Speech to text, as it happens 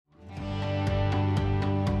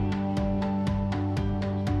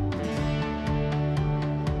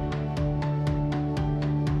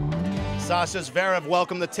Sascha Zverev,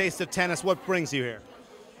 welcome to Taste of Tennis. What brings you here?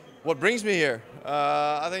 What brings me here?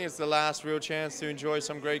 I think it's the last real chance to enjoy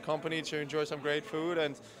some great company, to enjoy some great food,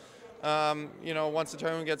 and you know, once the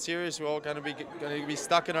tournament gets serious, we're all going to be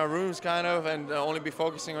stuck in our rooms, kind of, and only be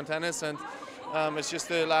focusing on tennis. And it's just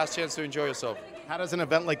the last chance to enjoy yourself. How does an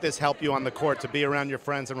event like this help you on the court to be around your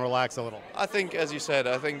friends and relax a little? I think, as you said,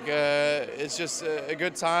 I think it's just a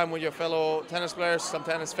good time with your fellow tennis players, some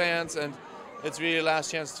tennis fans, and it's really the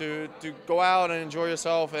last chance to go out and enjoy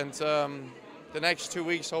yourself. And the next 2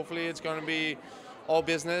 weeks, hopefully, it's going to be all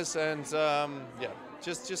business, and yeah,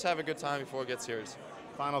 just have a good time before it gets serious.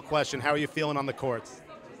 Final question: how are you feeling on the courts?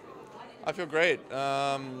 I feel great,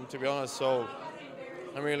 to be honest. So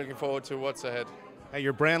I'm really looking forward to what's ahead. Hey,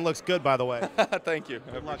 your brand looks good, by the way. Thank you.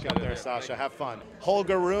 Good luck out there, Sascha. Have fun.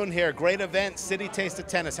 Holger, Rune here. Great event, City Taste of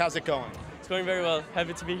Tennis. How's it going? It's going very well.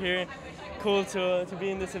 Happy to be here. Cool to be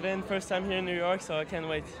in this event. First time here in New York, so I can't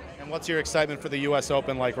wait. And what's your excitement for the U.S.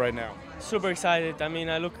 Open like right now? Super excited. I mean,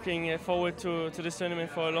 I'm looking forward to this tournament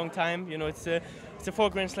for a long time. You know, it's the 4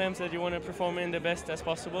 Grand Slams that you want to perform in the best as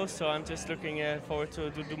possible, so I'm just looking forward to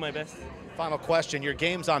do my best. Final question. Your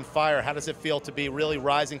game's on fire. How does it feel to be really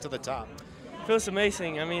rising to the top? Feels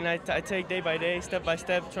amazing. I mean, I take day by day, step by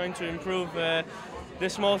step, trying to improve the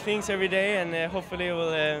small things every day, and hopefully it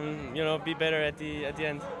will, you know, be better at the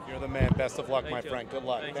end. You're the man. Best of luck, my friend. Good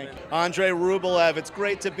luck. Thanks, Thank you. man. Andre Rublev, it's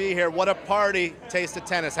great to be here. What a party! Taste of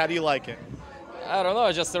Tennis. How do you like it? I don't know.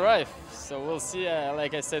 I just arrived, so we'll see.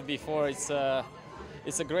 Like I said before, it's a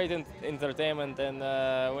great entertainment, and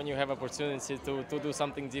when you have opportunity to do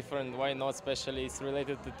something different, why not? Especially it's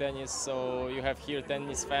related to tennis, so you have here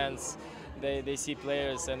tennis fans. They see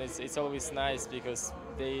players, and it's always nice because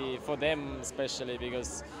for them especially,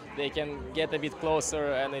 because they can get a bit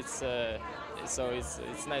closer, and it's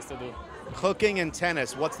nice to do. Cooking and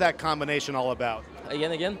tennis, what's that combination all about?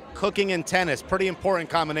 Again? Cooking and tennis, pretty important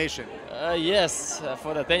combination. Yes,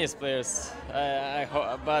 for the tennis players,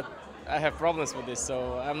 but I have problems with this,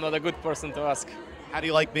 so I'm not a good person to ask. How do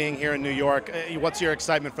you like being here in New York? What's your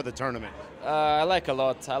excitement for the tournament? I like a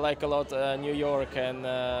lot. I like a lot New York, and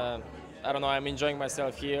I don't know. I'm enjoying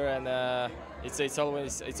myself here, and it's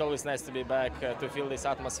always nice to be back to feel this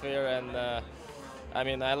atmosphere. And I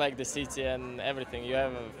mean, I like the city and everything. You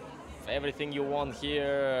have everything you want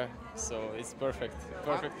here, so it's perfect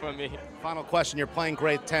for me. Final question: you're playing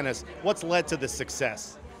great tennis. What's led to this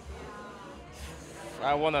success?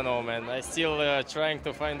 I wanna know, man. I'm still trying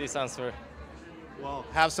to find this answer. Well,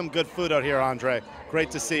 have some good food out here, Andre.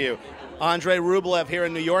 Great to see you. Andre Rublev here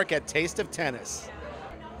in New York at Taste of Tennis.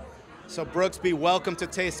 So Brooksby, welcome to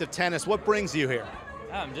Taste of Tennis. What brings you here?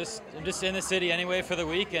 I'm just in the city anyway for the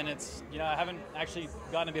week, and it's, you know, I haven't actually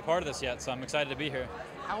gotten to be a part of this yet, so I'm excited to be here.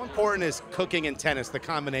 How important is cooking and tennis, the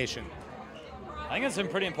combination? I think it's been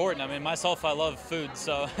pretty important. I mean, myself, I love food,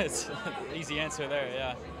 so it's an easy answer there,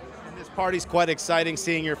 yeah. And this party's quite exciting,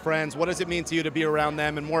 seeing your friends. What does it mean to you to be around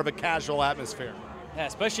them in more of a casual atmosphere? Yeah,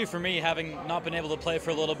 especially for me, having not been able to play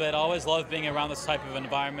for a little bit. I always love being around this type of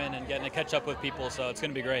environment and getting to catch up with people, so it's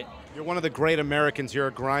going to be great. You're one of the great Americans. You're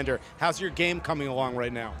a grinder. How's your game coming along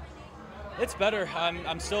right now? It's better.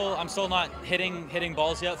 I'm still not hitting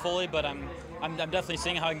balls yet fully, but I'm definitely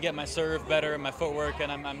seeing how I can get my serve better and my footwork,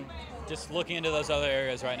 and I'm just looking into those other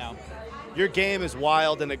areas right now. Your game is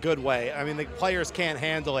wild in a good way. I mean, the players can't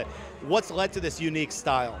handle it. What's led to this unique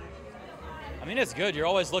style? I mean, it's good. You're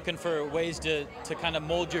always looking for ways to kind of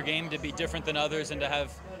mold your game to be different than others and to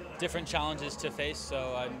have different challenges to face,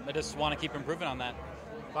 so I just want to keep improving on that.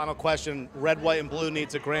 Final question, red, white, and blue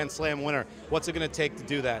needs a Grand Slam winner. What's it going to take to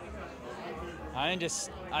do that? I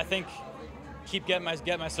think keep getting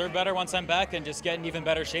my serve better once I'm back, and just get in even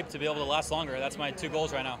better shape to be able to last longer. That's my 2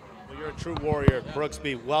 goals right now. Well, you're a true warrior,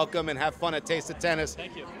 Brooksby. Welcome and have fun at Taste of Tennis.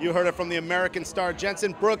 Thank you. You heard it from the American star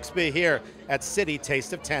Jenson Brooksby here at City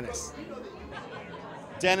Taste of Tennis.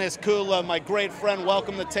 Denis, Kudla, my great friend,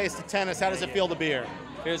 welcome to Taste of Tennis. How does it feel to be here?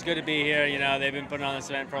 Feels good to be here. You know, they've been putting on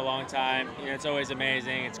this event for a long time. You know, it's always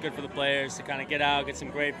amazing. It's good for the players to kind of get out, get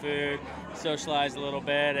some great food, socialize a little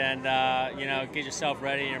bit, and you know, get yourself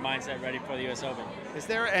ready and your mindset ready for the U.S. Open. Is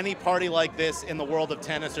there any party like this in the world of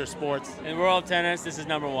tennis or sports? In the world of tennis, this is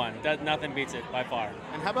 #1. Nothing beats it by far.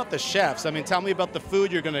 And how about the chefs? I mean, tell me about the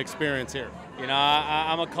food you're going to experience here. You know,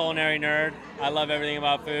 I'm a culinary nerd. I love everything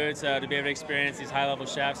about food, so to be able to experience these high-level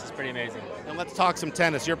chefs is pretty amazing. And let's talk some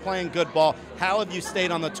tennis. You're playing good ball. How have you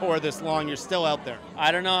stayed on the tour this long? You're still out there.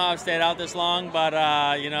 I don't know how I've stayed out this long, but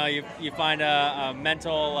you know, you find a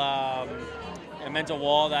mental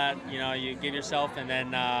wall that, you know, you give yourself, and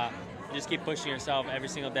then You just keep pushing yourself every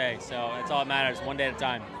single day. So that's all that matters, one day at a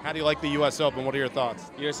time. How do you like the U.S. Open? What are your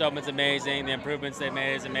thoughts? U.S. Open's amazing. The improvements they've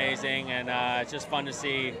made is amazing, and it's just fun to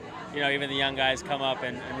see, even the young guys come up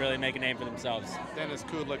and really make a name for themselves. Denis,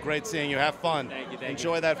 Kudla, great seeing you. Have fun. Thank you.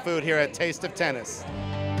 Enjoy that food here at Taste of Tennis.